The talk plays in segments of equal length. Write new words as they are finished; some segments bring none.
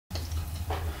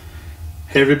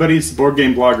Hey everybody, it's the Board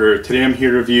Game Blogger. Today I'm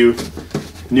here to review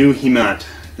Neue Heimat.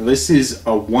 Now this is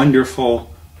a wonderful,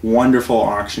 wonderful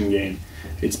auction game.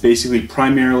 It's basically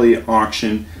primarily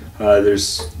auction.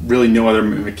 There's really no other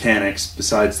mechanics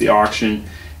besides the auction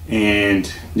and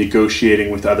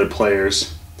negotiating with other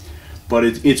players. But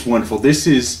it's wonderful. This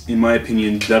is, in my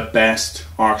opinion, the best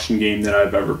auction game that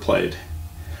I've ever played.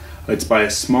 It's by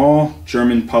a small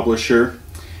German publisher,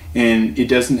 and it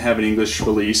doesn't have an English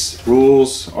release.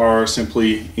 Rules are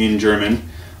simply in German.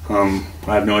 I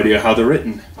have no idea how they're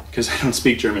written because I don't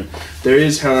speak German. There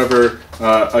is, however,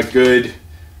 a good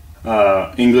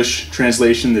English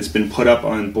translation that's been put up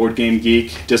on Board Game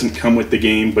Geek. It doesn't come with the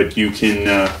game, but you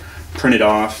can print it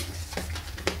off,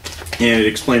 and it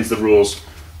explains the rules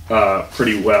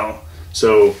pretty well.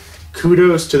 So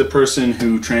kudos to the person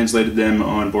who translated them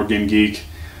on Board Game Geek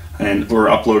or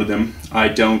uploaded them. I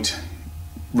don't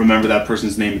remember that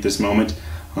person's name at this moment,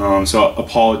 so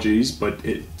apologies, but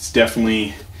it's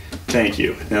definitely thank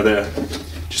you. Now,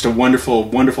 just a wonderful,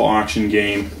 wonderful auction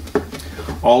game,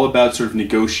 all about sort of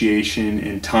negotiation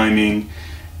and timing,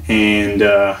 and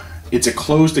it's a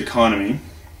closed economy,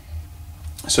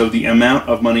 so the amount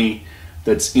of money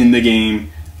that's in the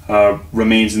game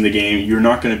remains in the game. You're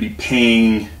not going to be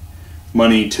paying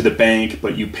money to the bank,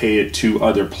 but you pay it to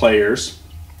other players.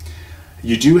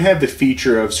 You do have the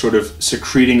feature of sort of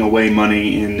secreting away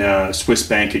money in a Swiss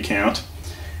bank account,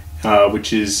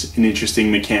 which is an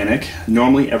interesting mechanic.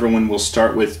 Normally everyone will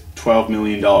start with $12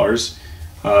 million.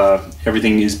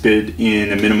 Everything is bid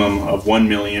in a minimum of $1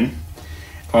 million.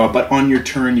 But on your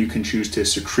turn you can choose to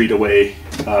secrete away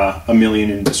 $1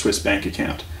 million in the Swiss bank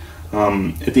account.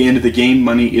 At the end of the game,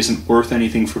 money isn't worth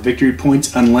anything for victory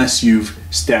points unless you've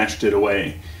stashed it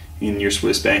away in your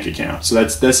Swiss bank account. So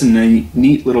that's a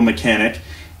neat little mechanic,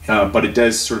 but it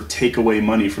does sort of take away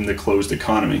money from the closed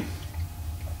economy.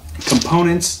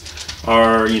 Components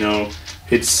are,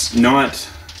 it's not,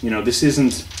 this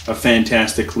isn't a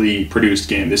fantastically produced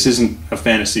game. This isn't a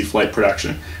Fantasy Flight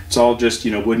production. It's all just,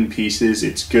 wooden pieces.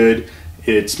 It's good,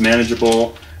 it's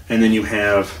manageable, and then you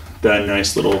have that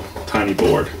nice little tiny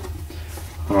board.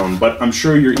 But I'm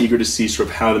sure you're eager to see sort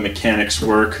of how the mechanics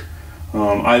work.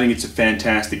 I think it's a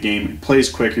fantastic game. It plays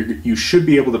quick. You should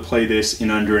be able to play this in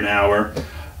under an hour.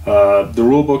 The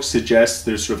rulebook suggests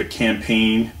there's sort of a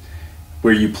campaign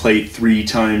where you play 3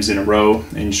 times in a row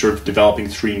and you're sort of developing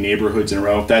 3 neighborhoods in a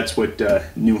row. That's what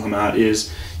Neue Heimat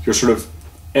is. You're sort of,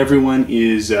 everyone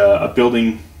is a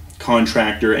building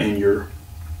contractor, and you're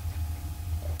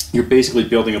basically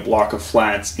building a block of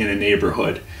flats in a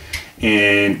neighborhood.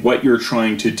 And what you're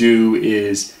trying to do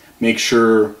is make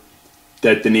sure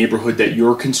that the neighborhood that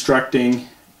you're constructing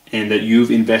and that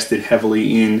you've invested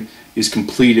heavily in is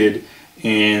completed,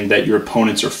 and that your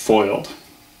opponents are foiled.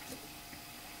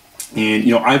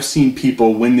 And I've seen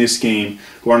people win this game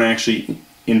who aren't actually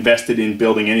invested in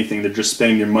building anything. They're just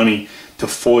spending their money to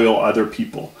foil other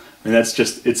people, and that's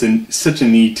just, it's such a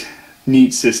neat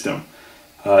system.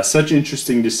 Such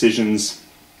interesting decisions,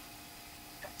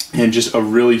 and just a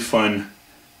really fun,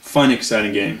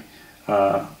 exciting game.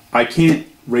 I can't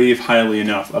rave highly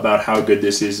enough about how good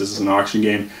this is. This is an auction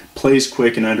game. Plays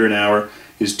quick in under an hour.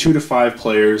 Is 2 to 5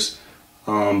 players,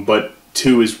 but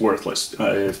 2 is worthless.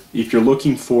 If you're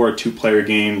looking for a 2-player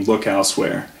game, look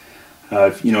elsewhere.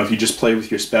 If you just play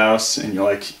with your spouse and you're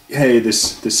like, hey,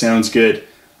 this sounds good,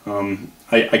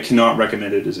 I cannot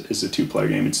recommend it as a 2-player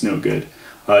game. It's no good.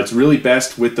 It's really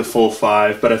best with the full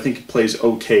 5, but I think it plays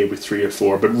okay with 3 or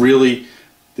 4. But really,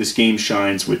 this game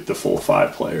shines with the full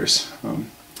 5 players.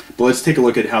 But let's take a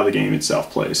look at how the game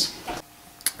itself plays.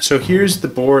 So here's the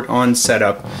board on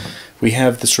setup. We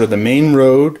have the sort of the main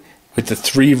road with the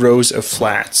 3 rows of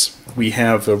flats. We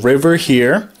have a river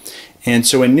here, and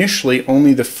so initially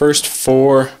only the first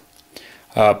 4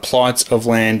 plots of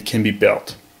land can be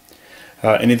built.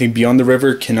 Anything beyond the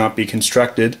river cannot be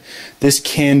constructed. This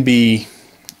can be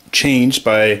changed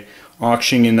by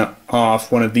auctioning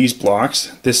off one of these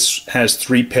blocks. This has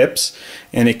 3 pips,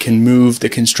 and it can move the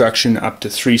construction up to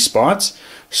 3 spots.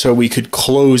 So we could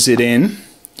close it in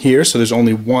here, so there's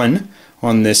only 1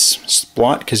 on this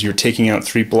plot because you're taking out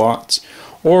 3 plots,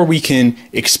 or we can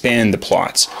expand the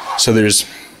plots. So there's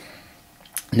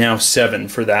now 7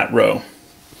 for that row.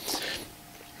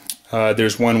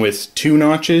 There's one with 2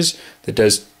 notches that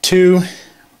does 2,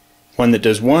 one that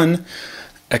does 1,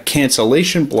 a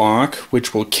cancellation block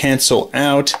which will cancel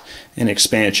out an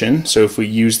expansion. So if we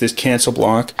use this cancel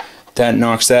block, that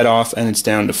knocks that off and it's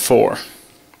down to 4.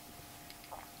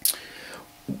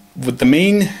 What the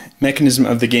main mechanism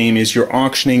of the game is, you're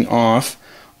auctioning off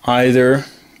either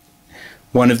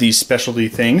one of these specialty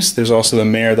things. There's also the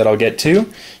mare that I'll get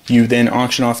to. You then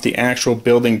auction off the actual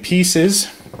building pieces,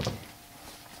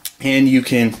 and you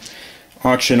can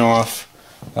auction off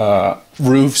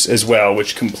roofs as well,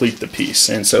 which complete the piece.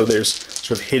 And so there's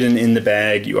sort of hidden in the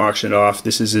bag, you auction it off.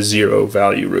 This is a 0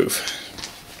 value roof.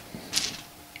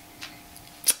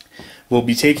 We'll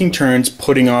be taking turns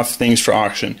putting off things for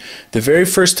auction. The very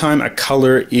first time a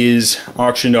color is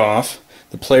auctioned off,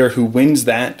 the player who wins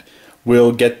that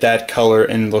will get that color,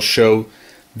 and they'll show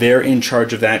they're in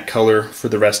charge of that color for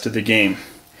the rest of the game.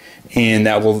 And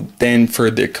that will then,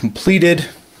 for the completed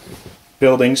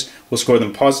buildings, will score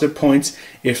them positive points.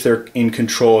 If they're in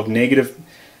control of negative,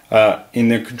 in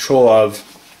their control of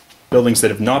buildings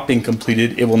that have not been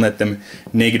completed, it will net them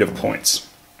negative points.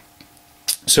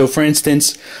 So for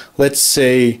instance, let's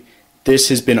say this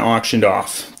has been auctioned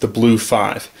off, the blue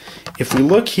 5. If we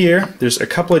look here, there's a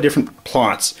couple of different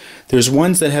plots. There's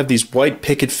ones that have these white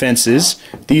picket fences.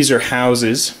 These are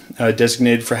houses,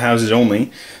 designated for houses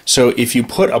only. So if you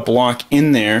put a block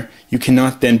in there, you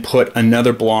cannot then put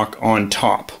another block on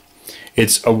top.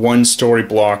 It's a one-story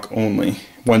block only,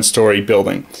 one-story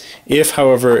building. If,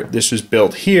 however, this was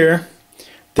built here,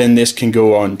 then this can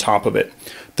go on top of it.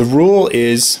 The rule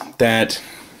is that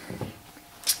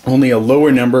only a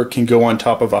lower number can go on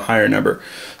top of a higher number.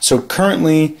 So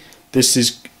currently this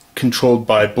is controlled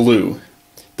by blue,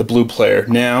 the blue player.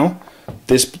 Now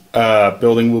this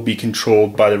building will be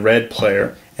controlled by the red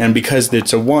player, and because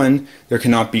it's a 1, there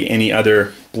cannot be any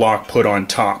other block put on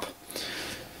top.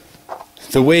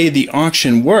 The way the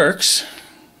auction works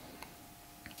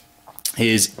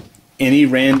is any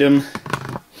random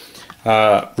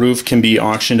roof can be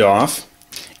auctioned off.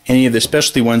 Any of the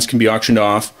specialty ones can be auctioned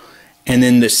off, and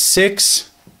then the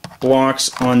 6 blocks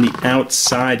on the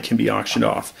outside can be auctioned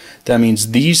off. That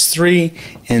means these 3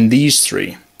 and these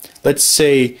 3. Let's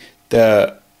say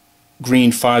the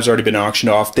green 5's already been auctioned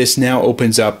off. This now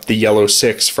opens up the yellow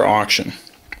 6 for auction.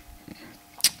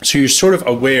 So you're sort of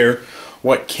aware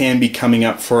what can be coming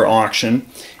up for auction,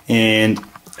 and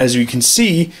as you can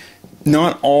see,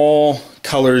 not all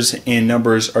colors and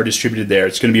numbers are distributed there.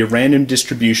 It's going to be a random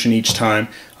distribution each time,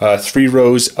 3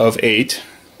 rows of 8,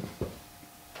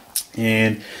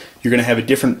 and you're going to have a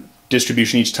different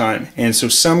distribution each time. And so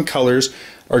some colors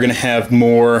are going to have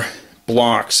more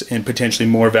blocks and potentially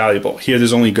more valuable. Here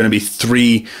there's only going to be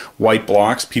 3 white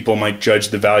blocks. People might judge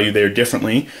the value there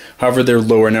differently. However, they're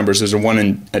lower numbers. There's a 1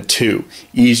 and a 2.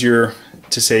 Easier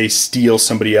to say steal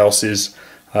somebody else's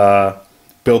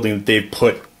building that they've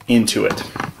put into it.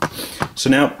 So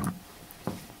now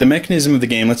the mechanism of the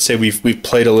game, let's say we've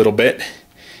played a little bit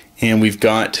and we've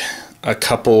got a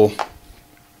couple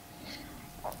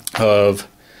of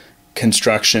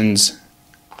constructions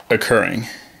occurring.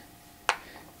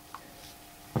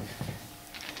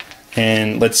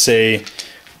 And let's say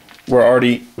we're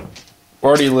already a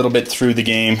little bit through the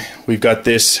game. We've got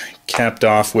this capped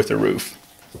off with a roof.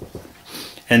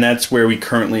 And that's where we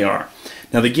currently are.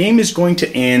 Now the game is going to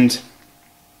end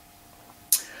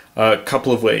a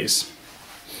couple of ways.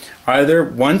 Either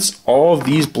once all of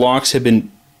these blocks have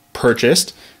been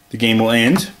purchased, the game will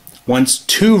end. Once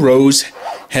 2 rows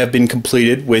have been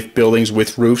completed with buildings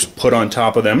with roofs put on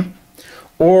top of them,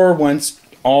 or once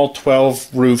all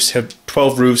 12 roofs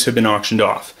have been auctioned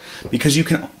off. Because you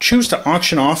can choose to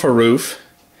auction off a roof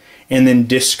and then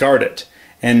discard it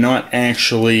and not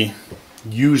actually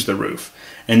use the roof.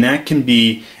 And that can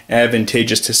be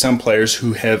advantageous to some players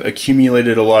who have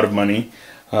accumulated a lot of money,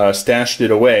 stashed it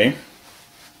away,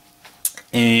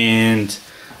 and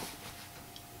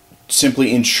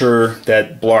simply ensure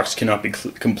that blocks cannot be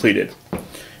completed.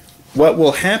 What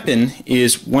will happen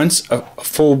is once a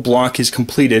full block is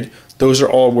completed, those are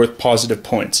all worth positive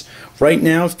points. Right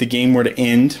now, if the game were to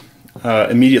end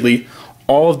immediately,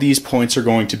 all of these points are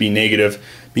going to be negative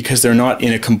because they're not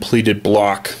in a completed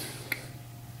block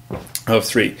of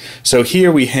 3. So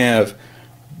here we have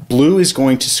blue is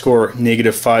going to score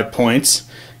negative 5 points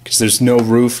because there's no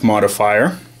roof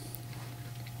modifier.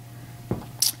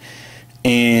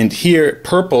 And here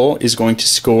purple is going to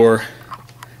score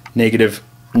negative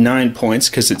 9 points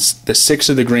because it's the 6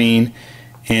 of the green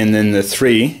and then the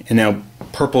 3, and now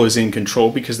purple is in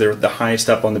control because they're the highest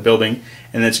up on the building,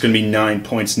 and that's going to be 9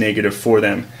 points negative for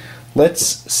them. Let's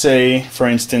say, for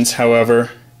instance,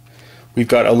 however, we've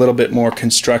got a little bit more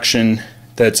construction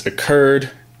that's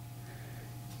occurred,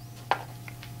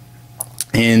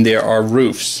 and there are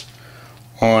roofs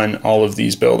on all of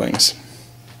these buildings.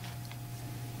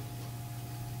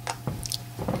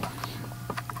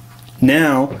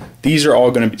 Now these are all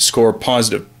going to score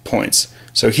positive points.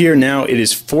 So here now it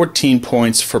is 14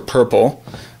 points for purple.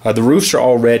 The roofs are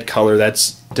all red color.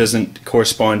 That's doesn't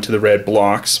correspond to the red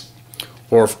blocks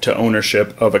or to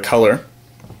ownership of a color.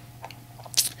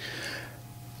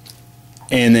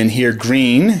 And then here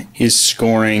green is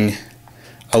scoring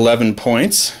 11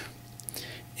 points,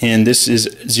 and this is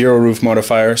 0 roof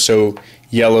modifier, so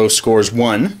yellow scores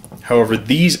 1. However,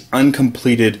 these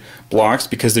uncompleted blocks,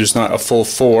 because there's not a full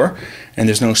 4 and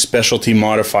there's no specialty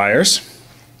modifiers,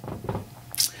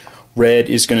 red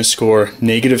is going to score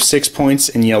 -6 points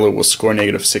and yellow will score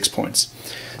 -6 points.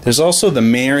 There's also the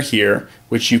mayor here,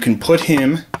 which you can put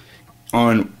him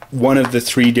on one of the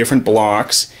 3 different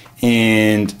blocks,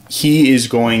 and he is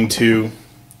going to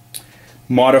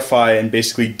modify and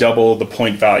basically double the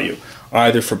point value,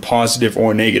 either for positive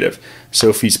or negative. So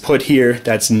if he's put here,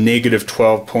 that's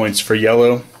 -12 points for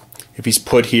yellow. If he's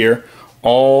put here,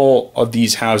 all of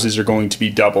these houses are going to be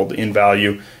doubled in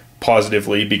value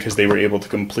positively because they were able to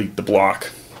complete the block.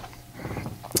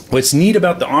 What's neat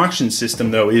about the auction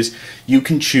system, though, is you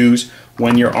can choose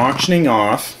when you're auctioning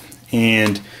off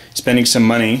and spending some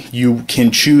money, you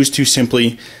can choose to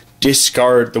simply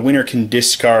discard, the winner can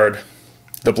discard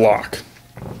the block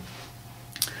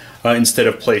instead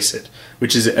of place it,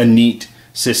 which is a neat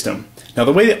system. Now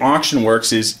the way the auction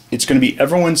works is it's going to be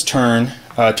everyone's turn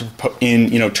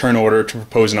in turn order to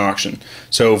propose an auction.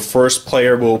 So first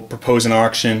player will propose an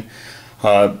auction,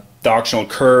 the auction will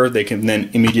occur, they can then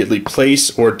immediately place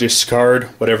or discard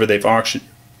whatever they've auctioned,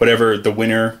 whatever the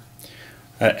winner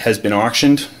has been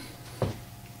auctioned.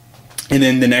 And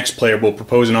then the next player will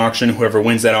propose an auction. Whoever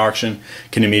wins that auction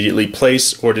can immediately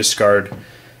place or discard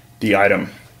the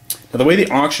item. Now the way the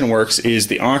auction works is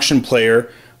the auction player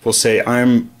will say,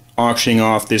 I'm auctioning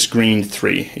off this green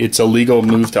 3. It's a legal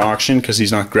move to auction because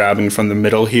he's not grabbing from the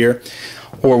middle here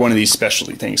or one of these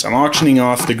specialty things. I'm auctioning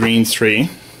off the green 3.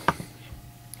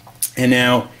 And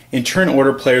now in turn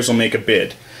order, players will make a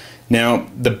bid. Now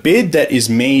the bid that is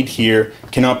made here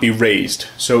cannot be raised.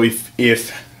 So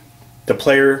if the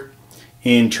player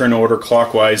in turn order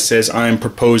clockwise says I'm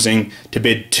proposing to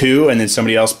bid 2 and then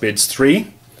somebody else bids 3,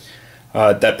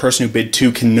 that person who bid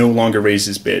 2 can no longer raise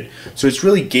his bid. So it's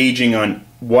really gauging on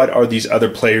what are these other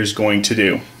players going to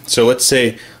do. So let's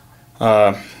say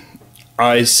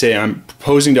I say I'm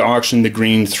proposing to auction the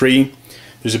green 3.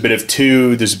 There's a bid of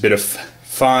 2, there's a bid of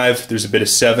 5, there's a bid of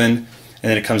 7, and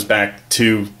then it comes back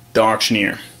to the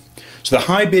auctioneer. So the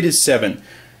high bid is 7.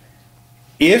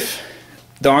 If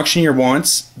the auctioneer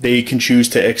wants, they can choose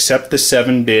to accept the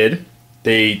 7 bid.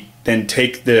 They then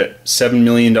take the $7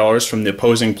 million from the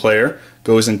opposing player,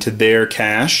 goes into their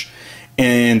cash,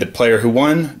 and the player who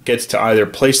won gets to either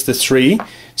place the 3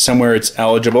 somewhere it's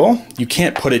eligible. You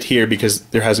can't put it here because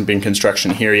there hasn't been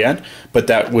construction here yet, but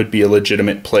that would be a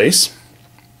legitimate place.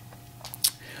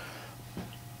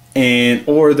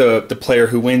 Or the player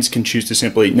who wins can choose to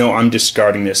simply, no, I'm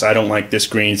discarding this. I don't like this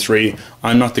green 3.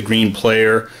 I'm not the green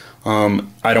player.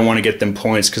 I don't want to get them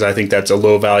points because I think that's a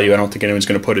low value. I don't think anyone's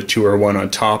going to put a 2 or 1 on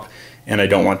top, and I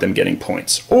don't want them getting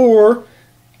points. Or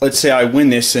let's say I win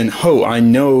this and I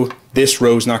know this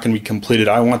row is not going to be completed.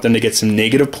 I want them to get some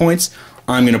negative points.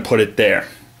 I'm going to put it there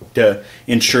to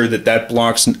ensure that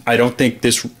block's, I don't think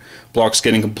this block's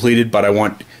getting completed, but I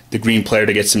want the green player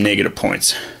to get some negative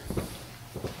points.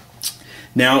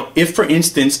 Now, if for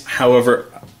instance, however,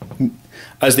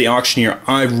 as the auctioneer,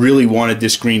 I really wanted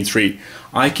this green 3,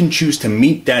 I can choose to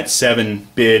meet that 7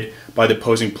 bid by the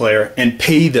opposing player and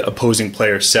pay the opposing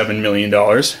player $7 million.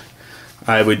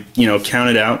 I would, count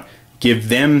it out, give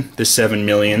them the $7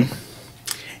 million,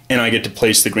 and I get to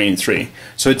place the green 3.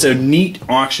 So it's a neat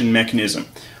auction mechanism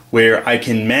where I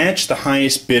can match the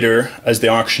highest bidder as the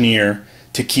auctioneer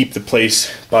to keep the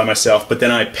place by myself, but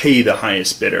then I pay the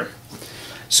highest bidder.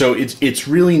 So it's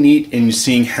really neat in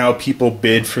seeing how people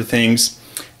bid for things,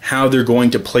 how they're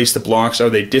going to place the blocks. Are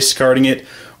they discarding it?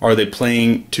 Are they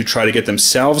playing to try to get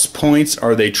themselves points?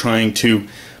 Are they trying to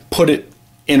put it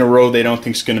in a row they don't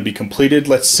think is going to be completed?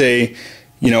 Let's say,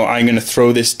 I'm going to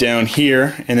throw this down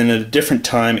here and then at a different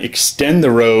time extend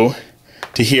the row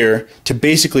to here to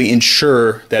basically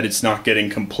ensure that it's not getting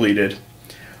completed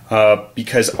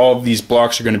because all of these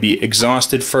blocks are going to be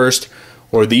exhausted first,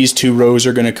 or these 2 rows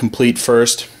are going to complete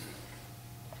first,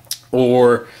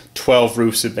 or 12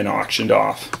 roofs have been auctioned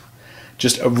off.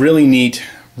 Just a really neat,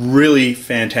 really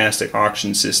fantastic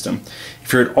auction system.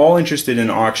 If you're at all interested in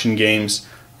auction games,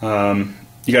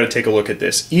 you got to take a look at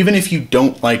this. Even if you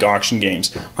don't like auction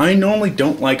games. I normally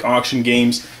don't like auction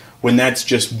games when that's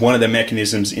just one of the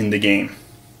mechanisms in the game.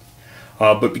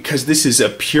 But because this is a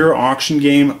pure auction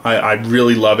game, I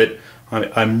really love it.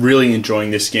 I'm really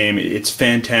enjoying this game. It's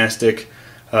fantastic.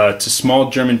 It's a small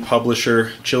German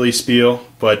publisher, Chilli Spiele,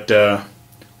 but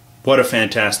what a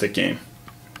fantastic game.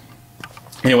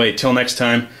 Anyway, till next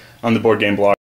time on the Board Game Blog.